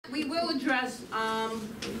will address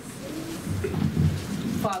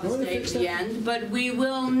Father's Day at the end, but we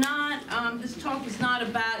will not, this talk is not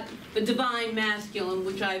about the divine masculine,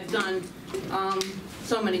 which I've done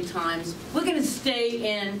so many times. We're going to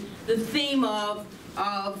stay in the theme of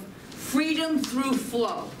freedom through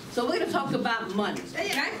flow. So we're going to talk about money,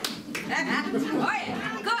 okay? Oh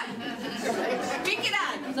yeah, good. Speak it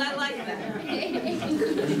out, because I like that.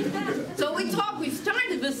 So we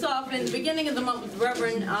started this off in the beginning of the month with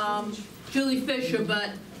Reverend Julie Fisher, but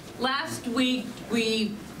last week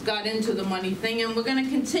we got into the money thing, and we're going to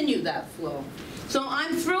continue that flow. So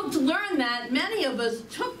I'm thrilled to learn that many of us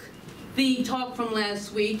took the talk from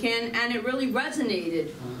last week, and it really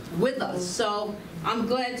resonated with us. So I'm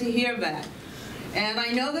glad to hear that. And I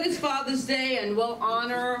know that it's Father's Day, and we'll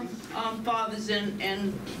honor fathers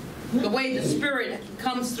in the way the Spirit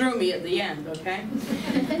comes through me at the end, okay?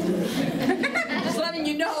 Just letting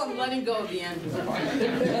you know I'm letting go of the end.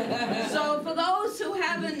 So for those who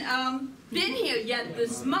haven't been here yet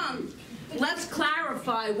this month, let's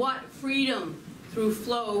clarify what freedom through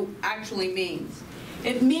flow actually means.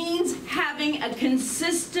 It means having a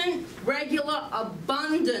consistent, regular,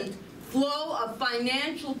 abundant flow of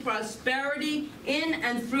financial prosperity in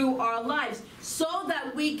and through our lives so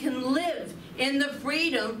that we can live in the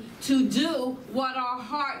freedom to do what our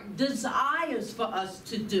heart desires for us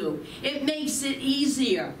to do. It makes it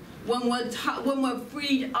easier when we're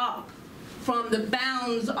freed up from the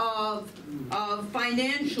bounds of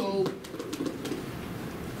financial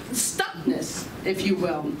stuckness, if you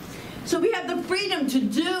will. So we have the freedom to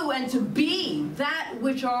do and to be that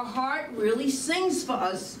which our heart really sings for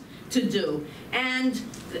us to do. And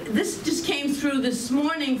this just came through this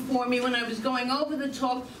morning for me when I was going over the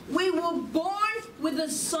talk. We were born with a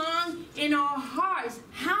song in our hearts.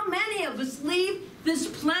 How many of us leave this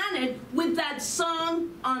planet with that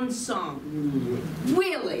song unsung?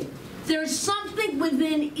 Really. There's something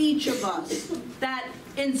within each of us that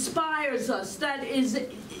inspires us, that is,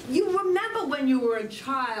 you remember when you were a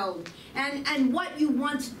child and what you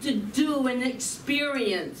wanted to do and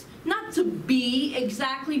experience. Not to be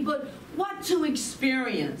exactly, but what to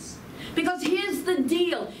experience. Because here's the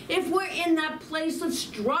deal. If we're in that place of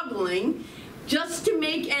struggling just to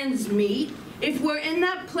make ends meet, if we're in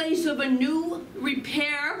that place of a new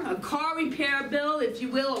repair, a car repair bill, if you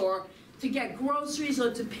will, or to get groceries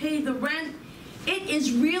or to pay the rent, it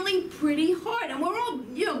is really pretty hard. And we're all,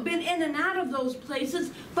 been in and out of those places,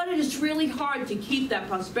 but it is really hard to keep that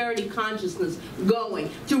prosperity consciousness going,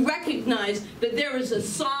 to recognize that there is a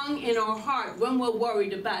song in our heart when we're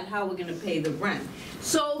worried about how we're going to pay the rent.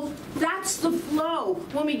 So that's the flow.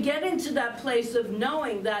 When we get into that place of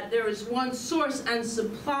knowing that there is one source and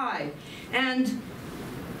supply, and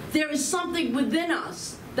there is something within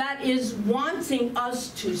us that is wanting us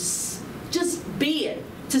to just be it,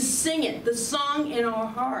 to sing it, the song in our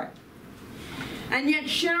heart. And yet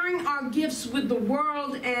sharing our gifts with the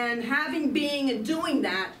world and having, being, and doing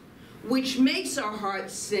that, which makes our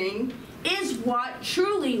hearts sing, is what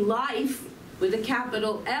truly life, with a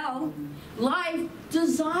capital L, life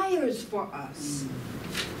desires for us.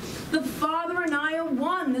 The Father and I are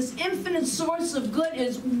one. This infinite source of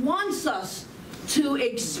good wants us to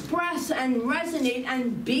express and resonate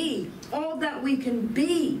and be all that we can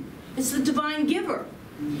be. It's the divine giver.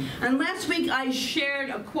 And last week I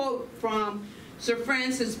shared a quote from Sir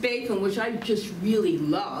Francis Bacon, which I just really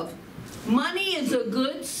love. Money is a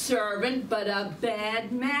good servant, but a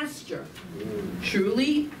bad master.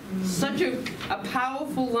 Truly, such a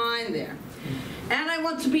powerful line there. And I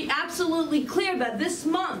want to be absolutely clear that this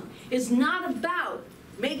month is not about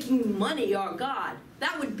making money our God.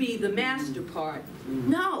 That would be the master part.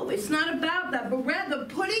 No, it's not about that, but rather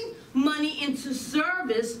putting money into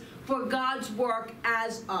service for God's work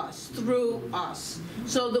as us, through us,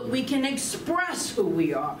 so that we can express who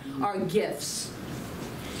we are, our gifts.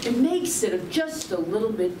 It makes it just a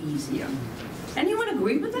little bit easier. Anyone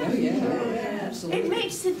agree with that? Oh, yeah, absolutely. It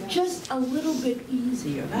makes it just a little bit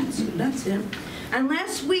easier. That's it. And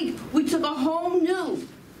last week, we took a whole new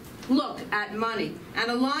look at money and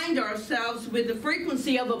aligned ourselves with the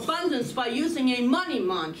frequency of abundance by using a money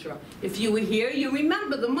mantra. If you were here, you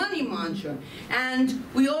remember the money mantra. And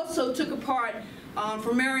we also took apart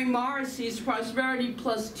from Mary Morrissey's Prosperity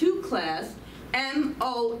Plus 2 class,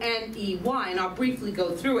 M-O-N-E-Y, and I'll briefly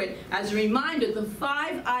go through it. As a reminder, the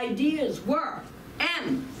 5 ideas were: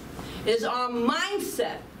 M is our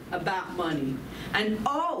mindset about money, and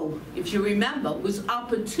O, if you remember, was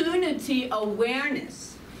opportunity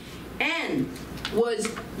awareness. N was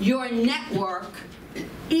your network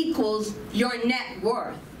equals your net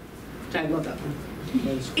worth. I love that one.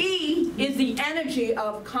 E is the energy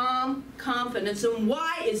of calm confidence, and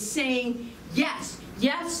Y is saying yes,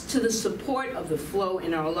 yes to the support of the flow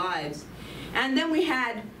in our lives. And then we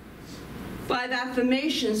had 5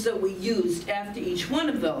 affirmations that we used after each one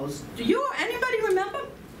of those. Anybody remember?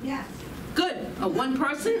 Yes. Good. One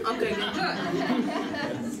person? Okay, good.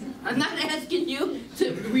 I'm not asking you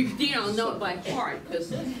to know it by heart,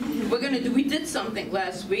 because we did something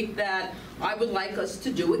last week that I would like us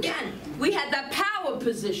to do again. We had that power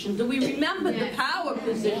position. Do we remember the power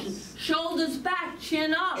position? Shoulders back,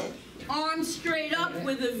 chin up, arms straight up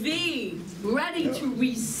with a V, ready to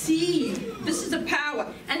receive. This is the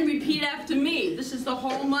power. And repeat after me. This is the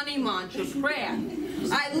whole money mantra prayer.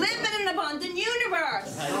 I live in an abundant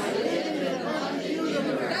universe. I live in an abundant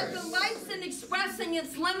universe. That delights in expressing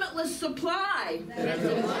its limitless supply. That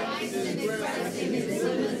delights in expressing its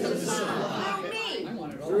limitless supply. Through me.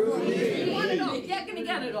 Through me. You want it all. You're going to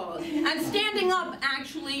get it all. And standing up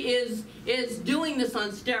actually is doing this on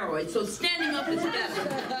steroids. So standing up is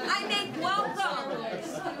better. I make welcome.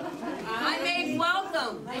 I make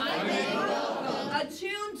welcome. I make welcome.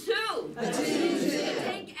 Attune to. Attune to.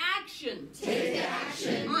 Take action. Take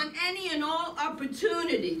action. On any and all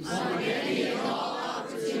opportunities. On any and all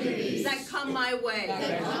opportunities. That come my way.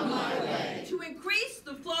 That come my way. To increase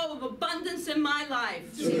the flow of abundance in my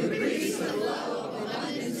life. To increase the flow of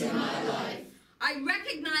abundance in my life. I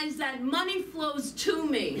recognize that money flows to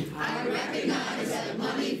me. I recognize that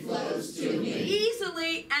money flows to me.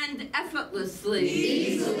 Easily and effortlessly.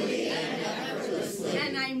 Easily and effortlessly.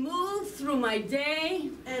 And I move through my day.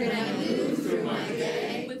 And I move through my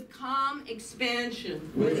day. With calm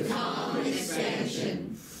expansion. With calm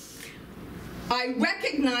expansion. I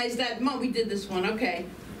recognize that, we did this one, okay.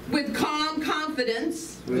 With calm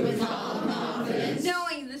confidence. With calm confidence.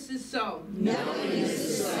 Knowing this is so. Knowing this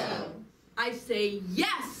is so. I say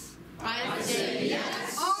yes. I say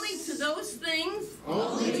yes. Only to those things.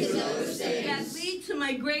 Only to those things. That lead to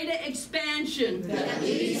my greater expansion. That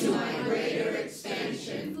lead to my greater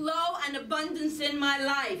expansion. Flow and abundance in my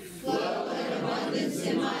life. Flow and abundance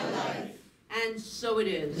in my life. And so it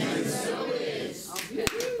is. And so it is. Okay.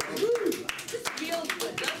 This feels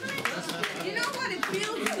good, doesn't it? You know what? It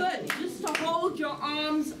feels good just to hold your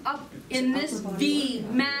arms up in this V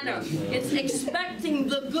manner. It's expecting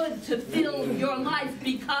the good to fill your life,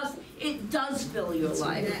 because it does fill your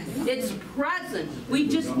life. It's present. We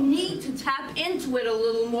just need to tap into it a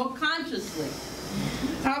little more consciously.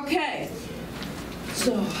 Okay.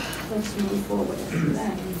 So let's move forward after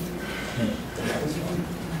that.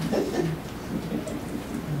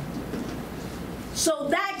 So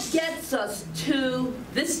that gets us to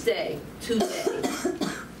this day, today.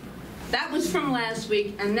 That was from last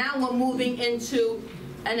week, and now we're moving into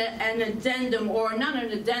an addendum, or not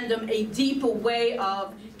an addendum, a deeper way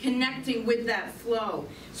of connecting with that flow.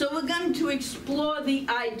 So we're going to explore the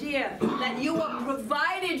idea that you are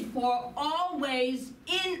provided for always,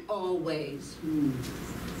 in all ways.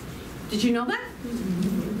 Did you know that?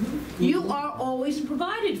 You are always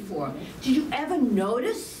provided for. Did you ever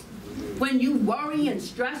notice when you worry and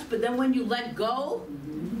stress, but then when you let go,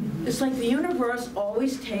 it's like the universe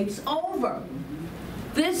always takes over.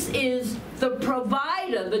 This is the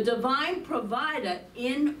provider, the divine provider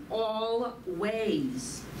in all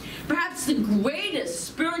ways. Perhaps the greatest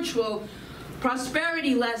spiritual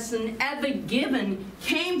prosperity lesson ever given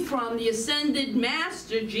came from the ascended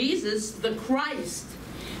Master, Jesus the Christ.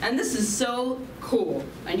 And this is so cool.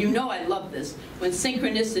 And you know I love this, when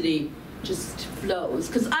synchronicity just flows.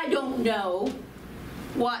 Because I don't know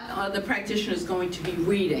what the practitioner is going to be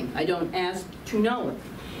reading. I don't ask to know it.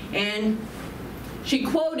 And she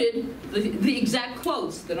quoted the exact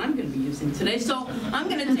quotes that I'm going to be using today. So I'm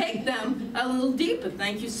going to take them a little deeper.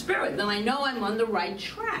 Thank you, Spirit. Then I know I'm on the right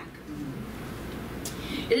track.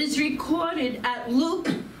 It is recorded at Luke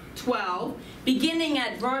 12, beginning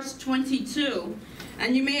at verse 22.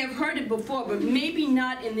 And you may have heard it before, but maybe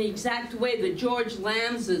not in the exact way that George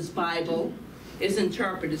Lambs's Bible is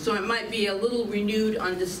interpreted. So it might be a little renewed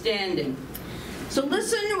understanding. So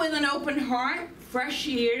listen with an open heart, fresh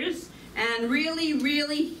ears, and really,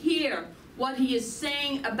 really hear what he is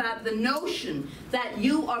saying about the notion that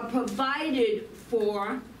you are provided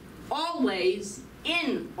for always,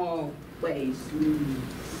 in all ways.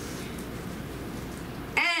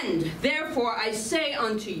 And therefore I say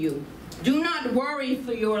unto you, do not worry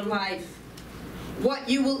for your life, what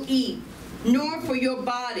you will eat, nor for your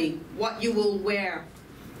body, what you will wear.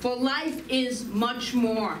 For life is much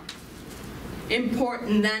more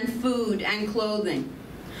important than food and clothing.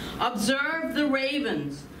 Observe the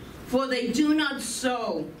ravens, for they do not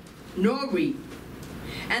sow, nor reap,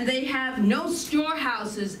 and they have no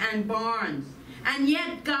storehouses and barns, and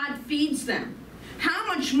yet God feeds them. How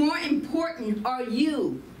much more important are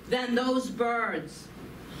you than those birds?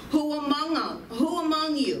 Who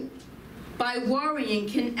among you, by worrying,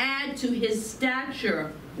 can add to his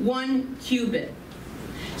stature 1 cubit?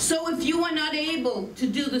 So if you are not able to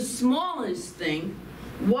do the smallest thing,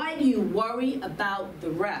 why do you worry about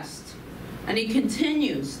the rest? And he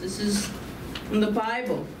continues, this is from the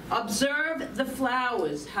Bible. Observe the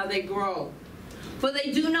flowers, how they grow. For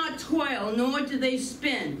they do not toil, nor do they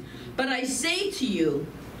spin. But I say to you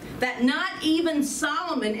that not even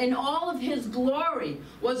Solomon in all of his glory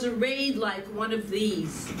was arrayed like one of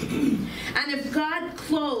these. And if God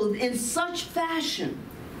clothed in such fashion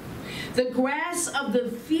the grass of the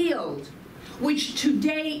field, which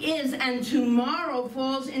today is and tomorrow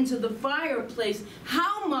falls into the fireplace,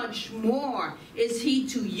 how much more is he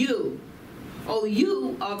to you, O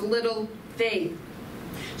you of little faith?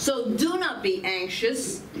 So do not be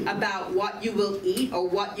anxious about what you will eat or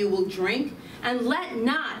what you will drink, and let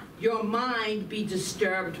not your mind be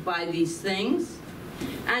disturbed by these things.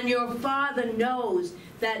 And your Father knows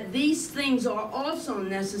that these things are also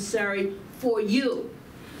necessary for you.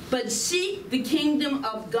 But seek the kingdom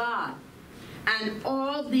of God, and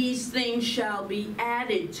all these things shall be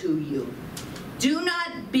added to you. Do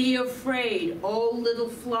not be afraid, O little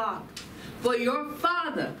flock, for your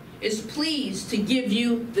Father is pleased to give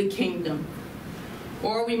you the kingdom.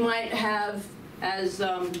 Or we might have, as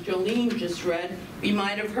Jolene just read, we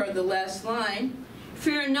might have heard the last line,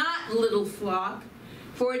 fear not, little flock,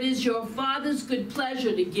 for it is your Father's good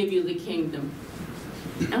pleasure to give you the kingdom.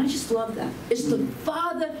 And I just love that. It's the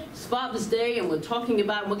Father, it's Father's Day, and we're talking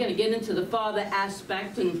about, and we're going to get into the Father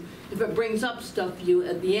aspect, and if it brings up stuff for you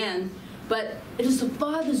at the end, but it is the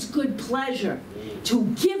Father's good pleasure to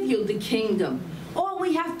give you the kingdom. All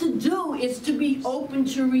we have to do is to be open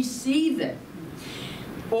to receive it.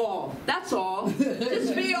 All. That's all.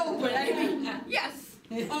 Just be open. I mean, yes.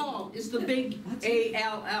 All is the big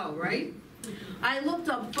A-L-L, right? I looked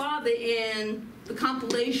up Father in the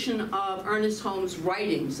compilation of Ernest Holmes'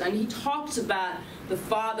 writings, and he talks about the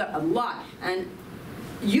Father a lot. And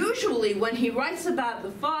usually when he writes about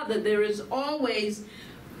the Father, there's always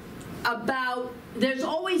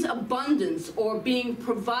abundance or being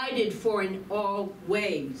provided for in all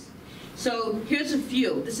ways. So here's a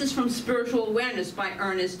few. This is from Spiritual Awareness by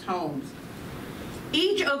Ernest Holmes.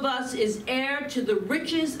 Each of us is heir to the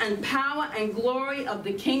riches and power and glory of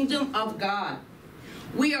the kingdom of God.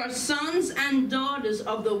 We are sons and daughters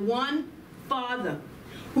of the one Father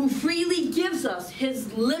who freely gives us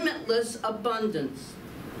his limitless abundance.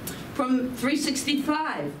 From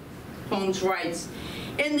 365, Holmes writes,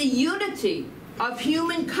 in the unity of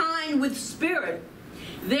humankind with spirit,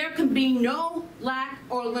 there can be no lack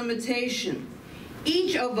or limitation.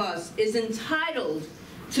 Each of us is entitled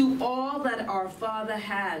to all that our Father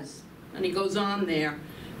has. And he goes on there.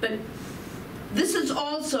 But this is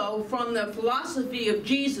also from the Philosophy of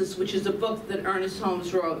Jesus, which is a book that Ernest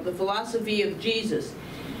Holmes wrote, The Philosophy of Jesus.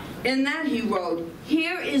 In that he wrote,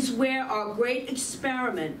 here is where our great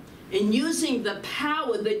experiment in using the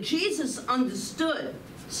power that Jesus understood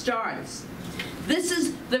starts. This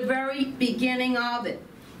is the very beginning of it.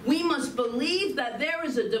 We must believe that there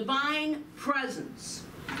is a divine presence.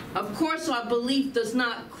 Of course, our belief does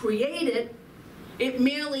not create it. It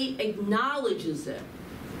merely acknowledges it.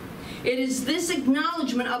 It is this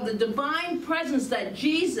acknowledgement of the divine presence that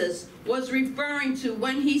Jesus was referring to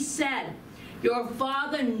when he said, your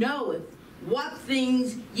Father knoweth what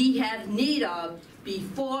things ye have need of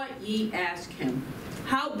before ye ask him.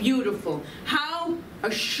 How beautiful, how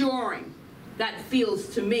assuring that feels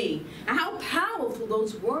to me, and how powerful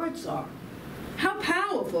those words are. How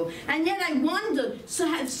powerful. And yet I wonder, so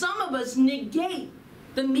have some of us negate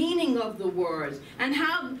the meaning of the words and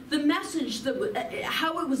how the message,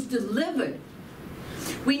 how it was delivered.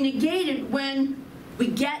 We negate it when we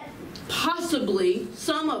get, possibly,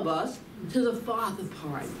 some of us, to the Father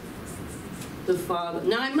part. The Father.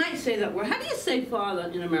 Now, I might say that word. How do you say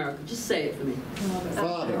Father in America? Just say it for me.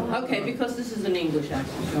 Father. Okay, because this is an English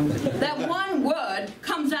accent. That one word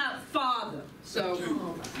comes out Father. So,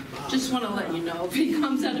 just want to let you know if it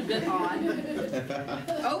comes out a bit odd.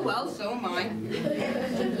 Oh, well, so am I.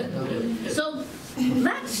 So,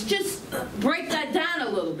 let's just break that down a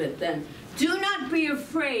little bit then. Do not be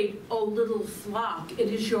afraid, O little flock.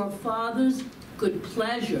 It is your Father's good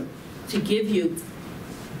pleasure to give you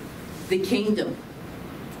the kingdom.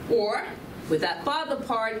 Or, with that Father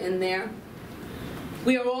part in there,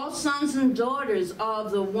 we are all sons and daughters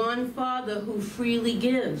of the one Father who freely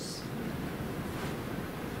gives.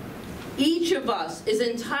 Each of us is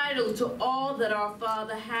entitled to all that our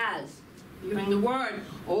Father has. hearing the word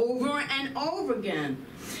over and over again.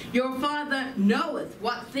 Your Father knoweth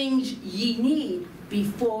what things ye need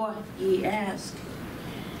before ye ask.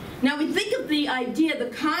 Now we think of the idea,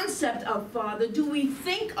 the concept of Father. Do we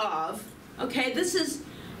think of, okay, this is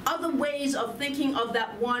other ways of thinking of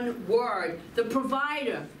that one word, the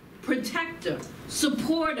provider, protector,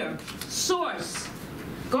 supporter, source,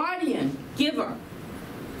 guardian, giver.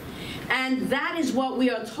 And that is what we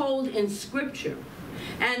are told in Scripture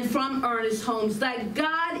and from Ernest Holmes, that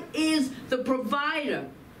God is the provider,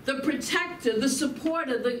 the protector, the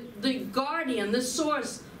supporter, the guardian, the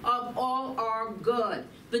source of all our good,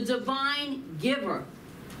 the divine giver.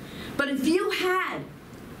 But if you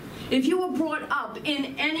were brought up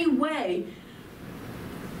in any way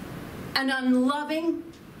an unloving,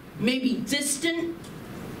 maybe distant,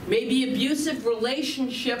 maybe abusive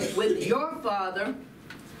relationship with your father,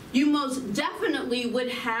 you most definitely would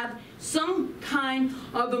have some kind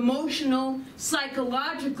of emotional,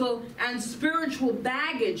 psychological, and spiritual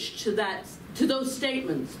baggage to those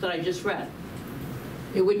statements that I just read.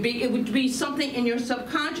 It would be something in your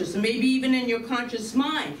subconscious, and maybe even in your conscious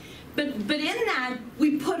mind. But in that,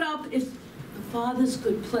 we put up, if the Father's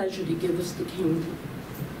good pleasure to give us the kingdom.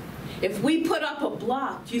 If we put up a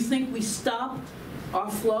block, do you think we stop our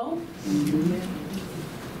flow?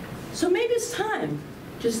 So maybe it's time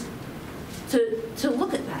just to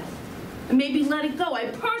look at that and maybe let it go. I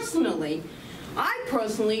personally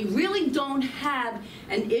really don't have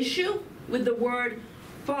an issue with the word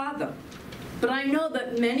Father, but I know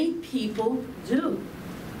that many people do.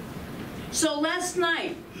 So last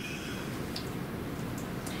night,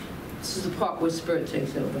 this is the part where Spirit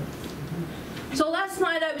takes over. So last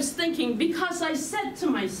night I was thinking, because I said to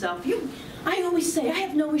myself, I always say, I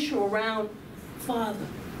have no issue around Father.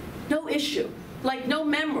 No issue. Like no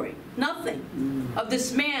memory. Nothing of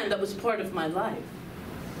this man that was part of my life.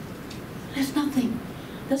 There's nothing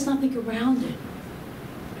around it.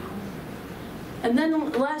 And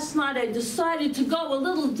then last night I decided to go a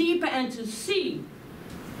little deeper and to see.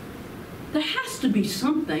 There has to be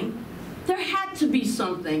something. There had to be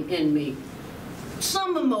something in me.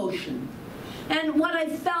 Some emotion. And what I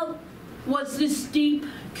felt was this deep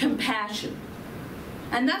compassion.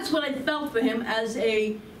 And that's what I felt for him as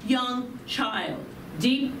a young child.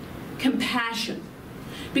 Deep compassion.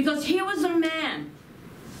 Because here was a man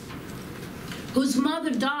whose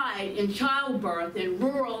mother died in childbirth in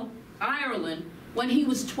rural Ireland when he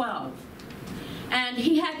was 12. And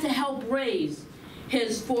he had to help raise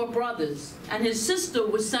his 4 brothers. And his sister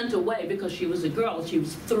was sent away because she was a girl. She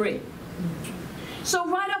was 3. So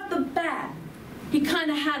right off the bat, he kind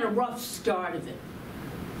of had a rough start of it.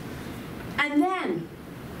 And then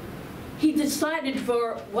he decided,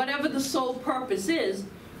 for whatever the sole purpose is,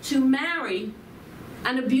 to marry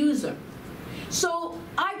an abuser. So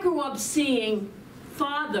I grew up seeing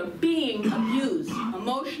Father being abused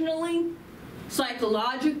emotionally,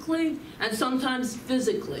 psychologically, and sometimes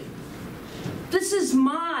physically. This is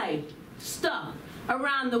my stuff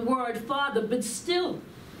around the word Father, but still,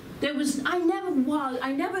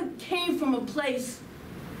 I never came from a place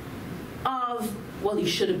of, well, he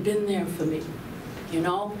should have been there for me, you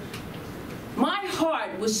know? My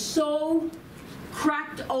heart was so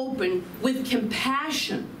cracked open with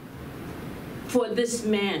compassion for this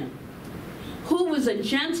man, who was a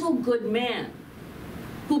gentle, good man,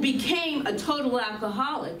 who became a total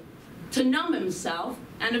alcoholic to numb himself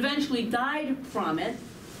and eventually died from it.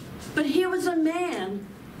 But here was a man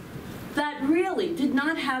that really did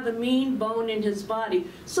not have a mean bone in his body.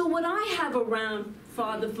 So what I have around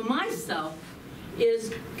Father for myself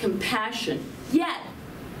is compassion. Yet,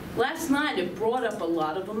 last night it brought up a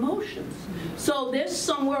lot of emotions. So there's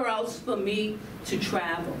somewhere else for me to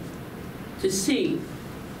travel, to see.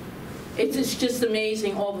 It's just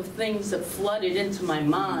amazing all the things that flooded into my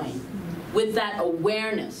mind with that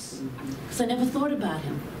awareness. Because I never thought about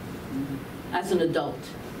him as an adult.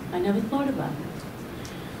 I never thought about him.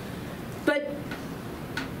 But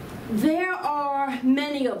there are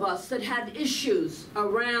many of us that have issues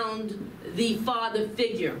around the Father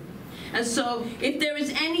figure. And so if there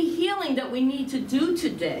is any healing that we need to do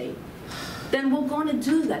today, then we're going to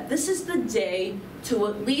do that. This is the day to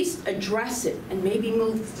at least address it and maybe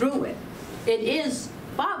move through it. It is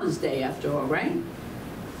Father's Day after all, right?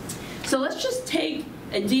 So let's just take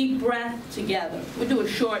a deep breath together. We'll do a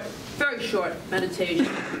short, very short meditation,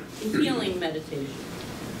 a healing meditation.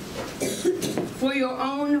 For your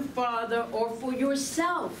own father or for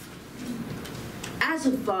yourself, as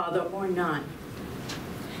a father or not.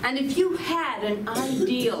 And if you had an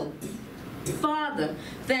ideal father,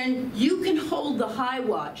 then you can hold the high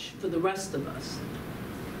watch for the rest of us.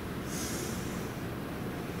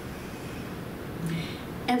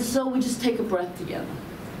 And so we just take a breath together.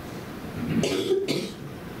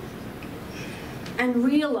 And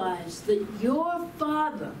realize that your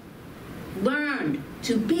father learned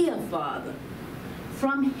to be a father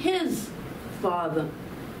from his father,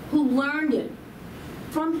 who learned it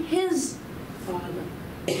from his father,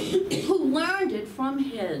 who learned it from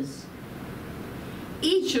his.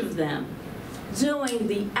 Each of them doing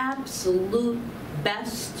the absolute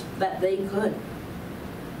best that they could.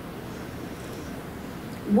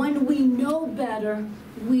 When we know better,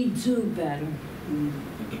 we do better.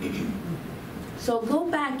 So go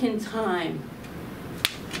back in time,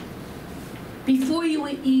 before you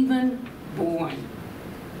were even born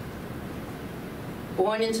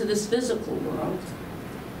into this physical world,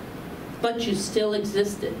 but you still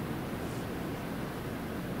existed.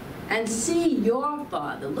 And see your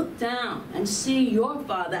father, look down and see your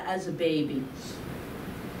father as a baby.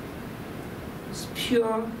 It's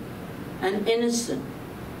pure and innocent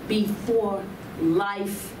before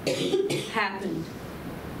life happened.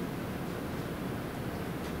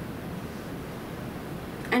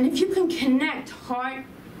 And if you can connect heart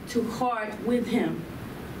to heart with him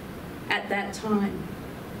at that time,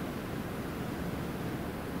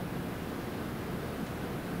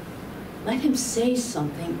 let him say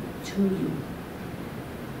something to you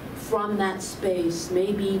from that space.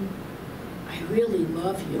 Maybe, I really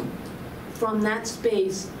love you. From that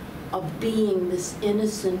space of being this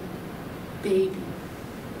innocent baby.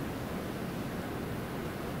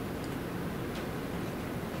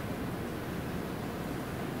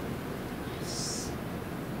 Yes.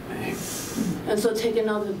 And so take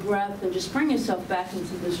another breath and just bring yourself back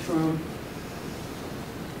into this room.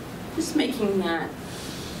 Just making that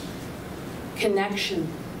connection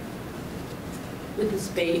with this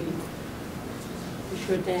baby, with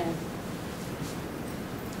your dad.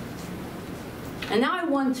 And now I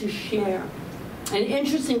want to share an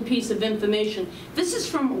interesting piece of information. This is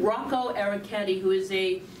from Rocco Ericetti, who is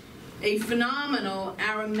a phenomenal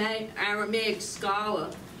Aramaic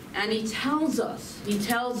scholar. And he tells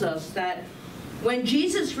us that when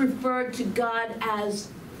Jesus referred to God as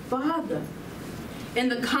Father, in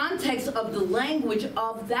the context of the language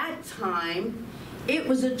of that time, it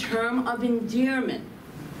was a term of endearment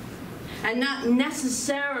and not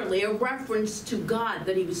necessarily a reference to God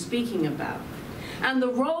that he was speaking about. And the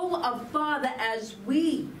role of father as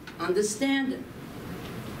we understand it.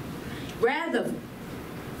 Rather,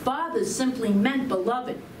 father simply meant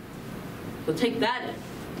beloved. So take that in.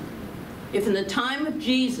 If in the time of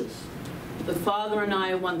Jesus, the Father and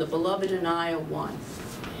I are one, the beloved and I are one,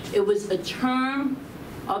 it was a term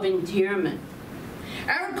of endearment.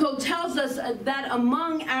 Erico tells us that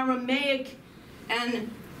among Aramaic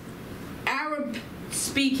and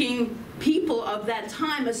Arab-speaking people of that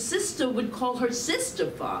time, a sister would call her sister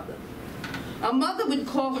father. A mother would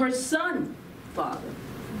call her son father.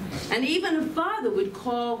 And even a father would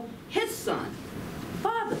call his son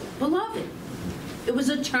father, beloved. It was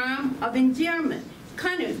a term of endearment.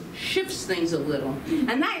 Kind of shifts things a little.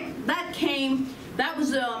 And that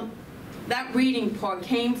reading part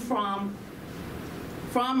came from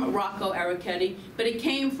Rocco Ericetti, but it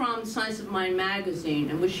came from Science of Mind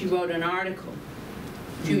magazine, in which she wrote an article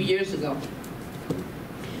a few years ago.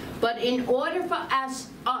 But in order for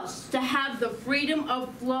us to have the freedom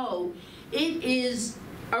of flow, it is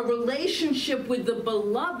a relationship with the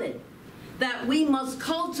beloved that we must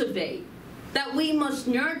cultivate, that we must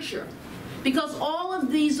nurture. Because all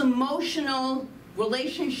of these emotional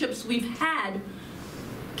relationships we've had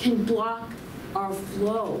can block our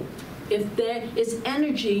flow. If there is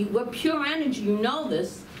energy, we're pure energy, you know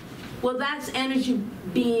this, well, that's energy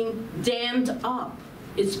being dammed up.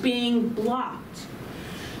 It's being blocked.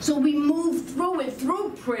 So we move through it,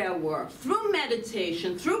 through prayer work, through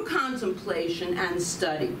meditation, through contemplation and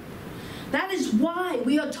study. That is why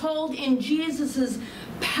we are told in Jesus'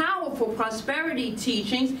 powerful prosperity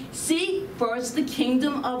teachings, seek first the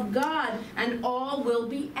kingdom of God and all will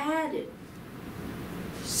be added.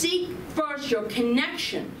 Seek first your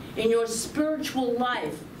connection in your spiritual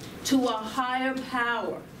life to a higher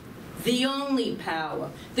power, the only power,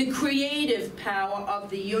 the creative power of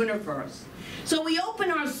the universe. So we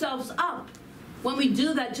open ourselves up when we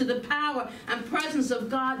do that to the power and presence of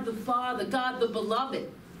God the Father, God the Beloved,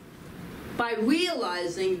 by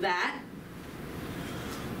realizing that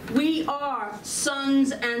we are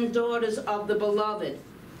sons and daughters of the Beloved.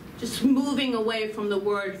 Just moving away from the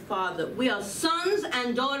word Father. We are sons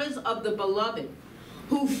and daughters of the Beloved,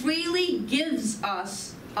 who freely gives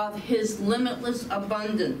us of his limitless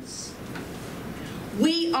abundance.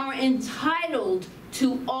 We are entitled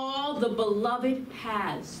to all the Beloved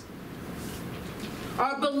has.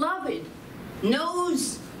 Our Beloved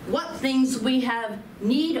knows what things we have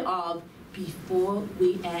need of before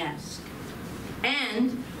we ask.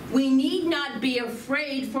 And we need not be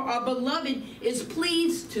afraid, for our beloved is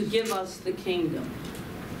pleased to give us the kingdom.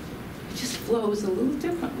 It just flows a little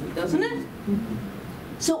differently, doesn't it?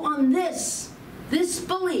 So on this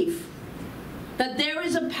belief that there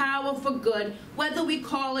is a power for good, whether we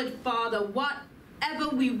call it Father, whatever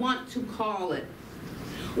we want to call it,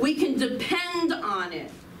 we can depend on it,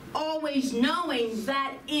 always knowing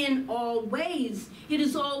that in all ways, it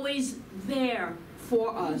is always there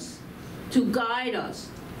for us, to guide us,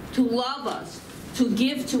 to love us, to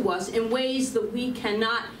give to us in ways that we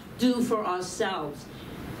cannot do for ourselves.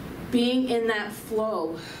 Being in that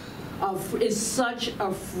flow is such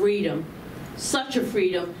a freedom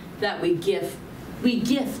that we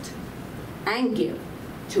gift and give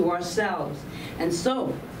to ourselves. And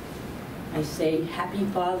so, I say happy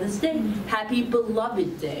Father's Day, happy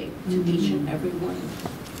beloved day to each and every one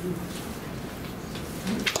of you.